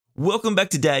Welcome back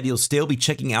to Dad Deals. Today we'll be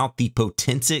checking out the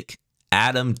Potensic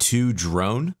Atom 2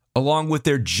 drone, along with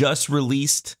their just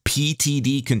released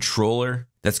PTD controller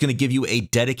that's going to give you a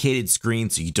dedicated screen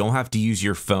so you don't have to use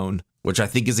your phone, which I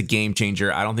think is a game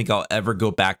changer. I don't think I'll ever go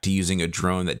back to using a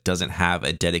drone that doesn't have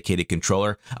a dedicated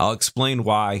controller. I'll explain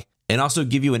why and also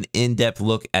give you an in-depth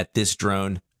look at this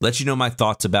drone, let you know my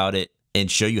thoughts about it,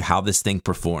 and show you how this thing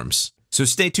performs. So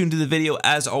stay tuned to the video.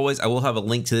 As always, I will have a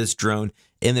link to this drone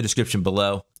in the description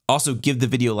below. Also, give the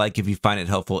video a like if you find it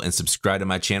helpful and subscribe to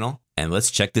my channel, and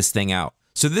let's check this thing out.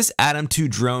 So this Atom 2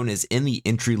 drone is in the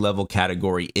entry-level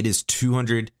category. It is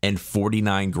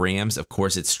 249 grams. Of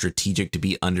course, it's strategic to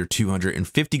be under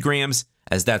 250 grams,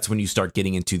 as that's when you start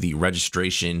getting into the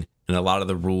registration and a lot of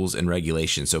the rules and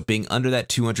regulations. So being under that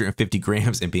 250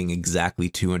 grams and being exactly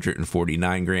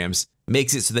 249 grams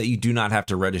makes it so that you do not have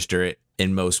to register it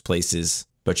in most places,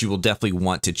 but you will definitely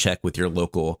want to check with your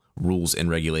local rules and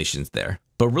regulations there.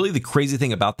 But really the crazy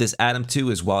thing about this Atom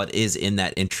 2 is while it is in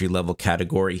that entry-level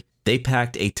category, they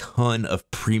packed a ton of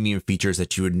premium features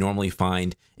that you would normally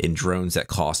find in drones that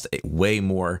cost way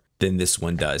more than this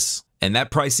one does. And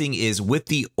that pricing is with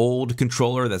the old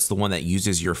controller, that's the one that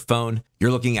uses your phone.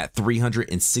 You're looking at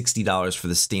 $360 for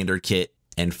the standard kit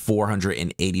and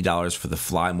 $480 for the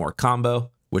Fly More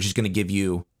combo, which is going to give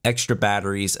you extra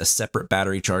batteries, a separate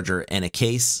battery charger, and a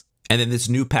case. And then this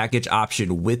new package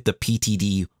option with the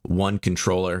PTD 1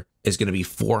 controller is going to be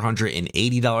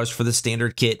 $480 for the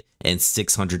standard kit and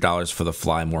 $600 for the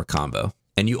Fly More combo.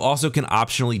 And you also can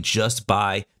optionally just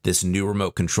buy this new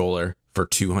remote controller for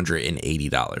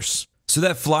 $280. So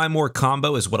that Fly More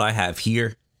combo is what I have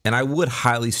here, and I would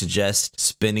highly suggest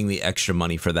spending the extra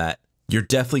money for that. You're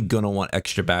definitely going to want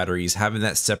extra batteries. Having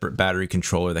that separate battery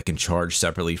controller that can charge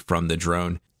separately from the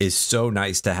drone is so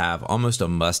nice to have, almost a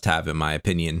must-have in my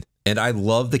opinion. And I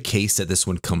love the case that this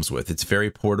one comes with. It's very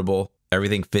portable.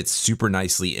 Everything fits super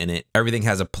nicely in it. Everything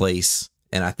has a place,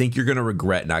 and I think you're going to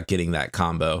regret not getting that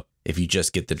combo if you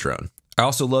just get the drone. I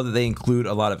also love that they include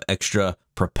a lot of extra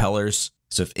propellers,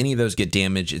 so if any of those get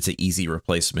damaged, it's an easy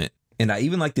replacement. And I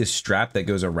even like this strap that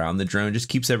goes around the drone, just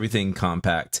keeps everything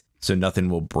compact so nothing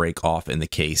will break off in the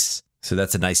case. So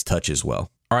that's a nice touch as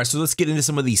well. All right, so let's get into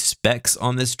some of the specs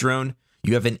on this drone.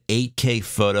 You have an 8K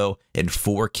photo and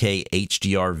 4K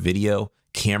HDR video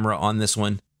camera on this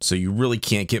one, so you really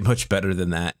can't get much better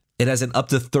than that. It has an up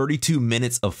to 32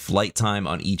 minutes of flight time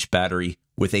on each battery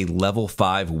with a level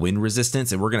 5 wind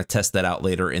resistance, and we're going to test that out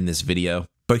later in this video.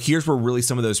 But here's where really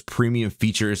some of those premium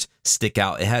features stick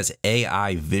out. It has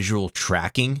AI visual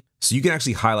tracking, so you can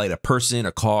actually highlight a person,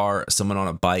 a car, someone on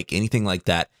a bike, anything like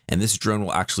that, and this drone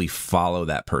will actually follow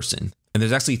that person. And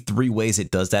there's actually 3 ways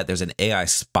it does that. There's an AI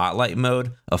spotlight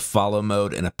mode, a follow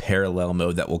mode, and a parallel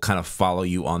mode that will kind of follow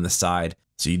you on the side.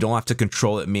 So you don't have to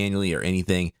control it manually or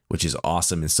anything, which is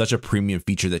awesome and such a premium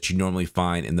feature that you normally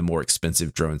find in the more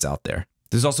expensive drones out there.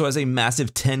 This also has a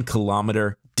massive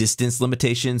 10-kilometer distance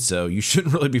limitation, so you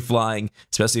shouldn't really be flying,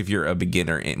 especially if you're a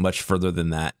beginner, much further than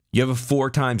that. You have a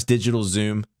 4x digital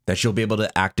zoom that you'll be able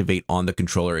to activate on the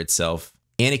controller itself.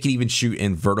 And it can even shoot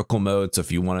in vertical mode, so if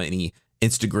you want any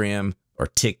Instagram or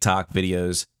TikTok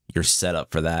videos, you're set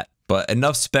up for that. But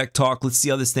enough spec talk, let's see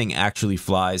how this thing actually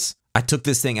flies. I took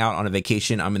this thing out on a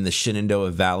vacation. I'm in the Shenandoah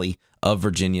Valley of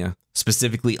Virginia,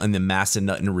 specifically in the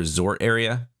Massanutten Resort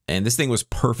area. And this thing was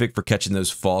perfect for catching those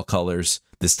fall colors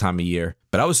this time of year.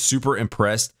 But I was super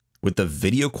impressed with the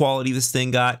video quality this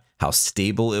thing got, how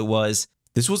stable it was.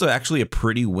 This was actually a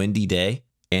pretty windy day,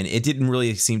 and it didn't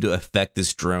really seem to affect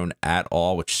this drone at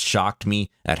all, which shocked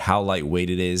me at how lightweight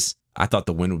it is. I thought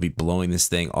the wind would be blowing this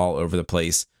thing all over the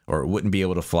place, or it wouldn't be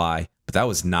able to fly, but that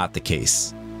was not the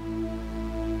case.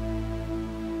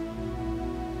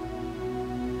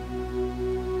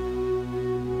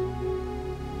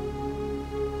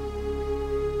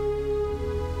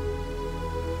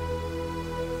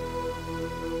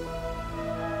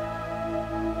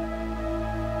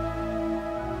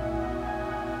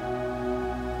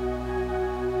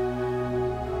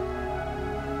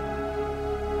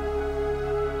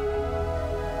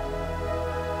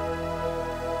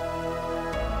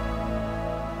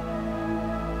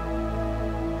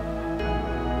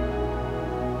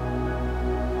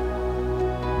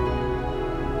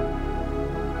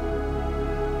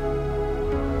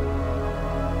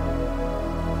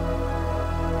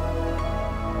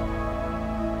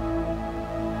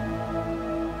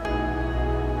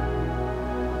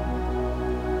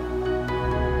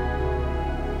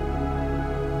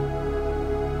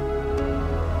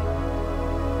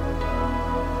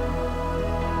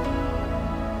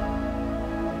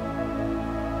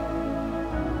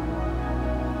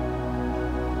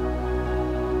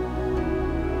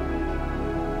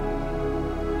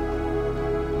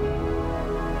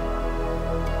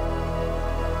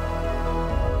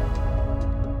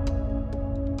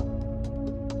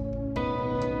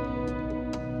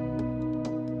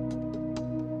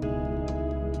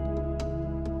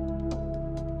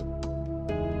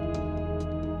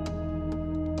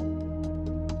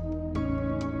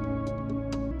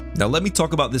 Now let me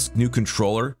talk about this new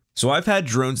controller. So I've had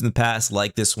drones in the past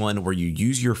like this one where you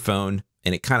use your phone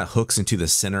and it kind of hooks into the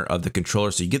center of the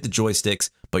controller. So you get the joysticks,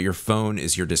 but your phone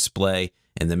is your display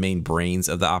and the main brains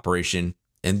of the operation.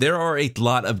 And there are a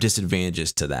lot of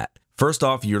disadvantages to that. First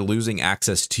off, you're losing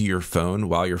access to your phone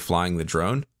while you're flying the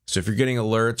drone. So if you're getting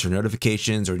alerts or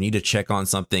notifications or need to check on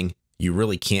something, you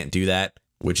really can't do that,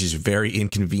 which is very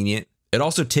inconvenient. It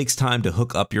also takes time to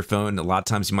hook up your phone. A lot of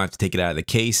times you might have to take it out of the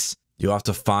case. You'll have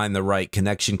to find the right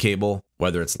connection cable,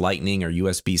 whether it's Lightning or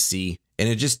USB-C, and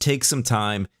it just takes some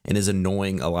time and is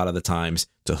annoying a lot of the times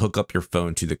to hook up your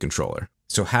phone to the controller.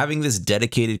 So having this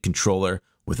dedicated controller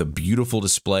with a beautiful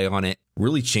display on it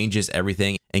really changes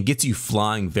everything and gets you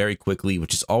flying very quickly,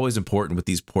 which is always important with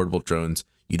these portable drones.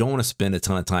 You don't want to spend a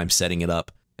ton of time setting it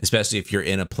up, especially if you're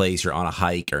in a place, you're on a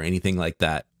hike or anything like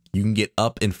that. You can get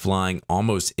up and flying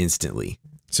almost instantly.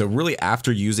 So really,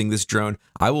 after using this drone,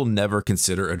 I will never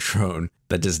consider a drone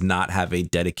that does not have a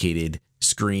dedicated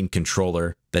screen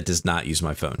controller that does not use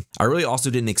my phone. I really also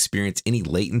didn't experience any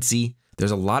latency.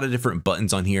 There's a lot of different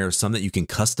buttons on here, some that you can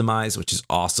customize, which is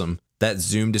awesome. That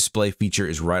zoom display feature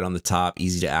is right on the top,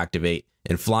 easy to activate,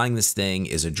 and flying this thing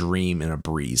is a dream and a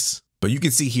breeze. But you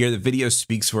can see here, the video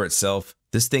speaks for itself.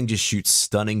 This thing just shoots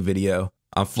stunning video.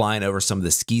 I'm flying over some of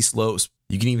the ski slopes.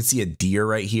 You can even see a deer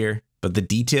right here. But the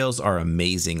details are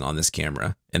amazing on this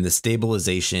camera, and the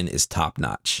stabilization is top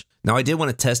notch. Now I did want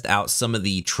to test out some of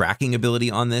the tracking ability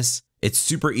on this. It's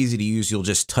super easy to use. You'll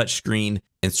just touch screen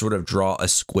and sort of draw a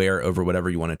square over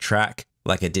whatever you want to track,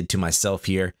 like I did to myself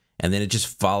here. And then it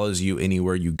just follows you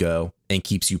anywhere you go and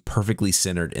keeps you perfectly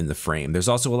centered in the frame. There's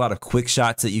also a lot of quick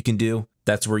shots that you can do.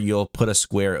 That's where you'll put a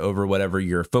square over whatever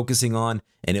you're focusing on,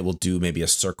 and it will do maybe a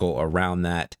circle around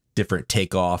that, different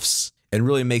takeoffs, and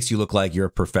really makes you look like you're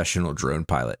a professional drone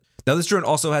pilot. Now this drone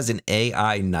also has an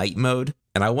AI night mode,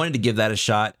 and I wanted to give that a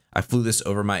shot. I flew this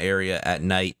over my area at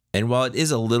night, and while it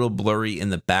is a little blurry in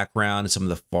the background, some of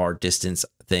the far distance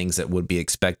things that would be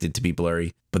expected to be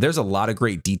blurry, but there's a lot of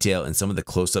great detail in some of the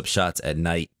close-up shots at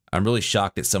night. I'm really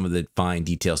shocked at some of the fine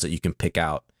details that you can pick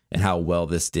out and how well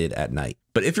this did at night.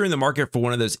 But if you're in the market for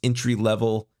one of those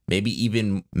entry-level, maybe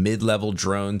even mid-level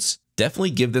drones,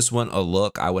 definitely give this one a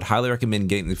look. I would highly recommend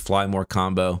getting the Fly More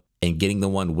combo and getting the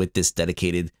one with this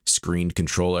dedicated screened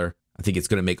controller. I think it's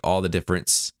going to make all the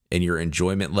difference in your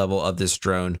enjoyment level of this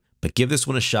drone, but give this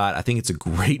one a shot. I think it's a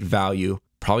great value,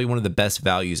 probably one of the best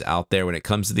values out there when it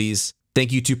comes to these.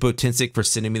 Thank you to Potensic for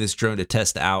sending me this drone to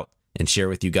test out and share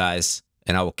with you guys,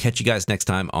 and I will catch you guys next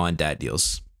time on Dad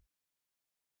Deals.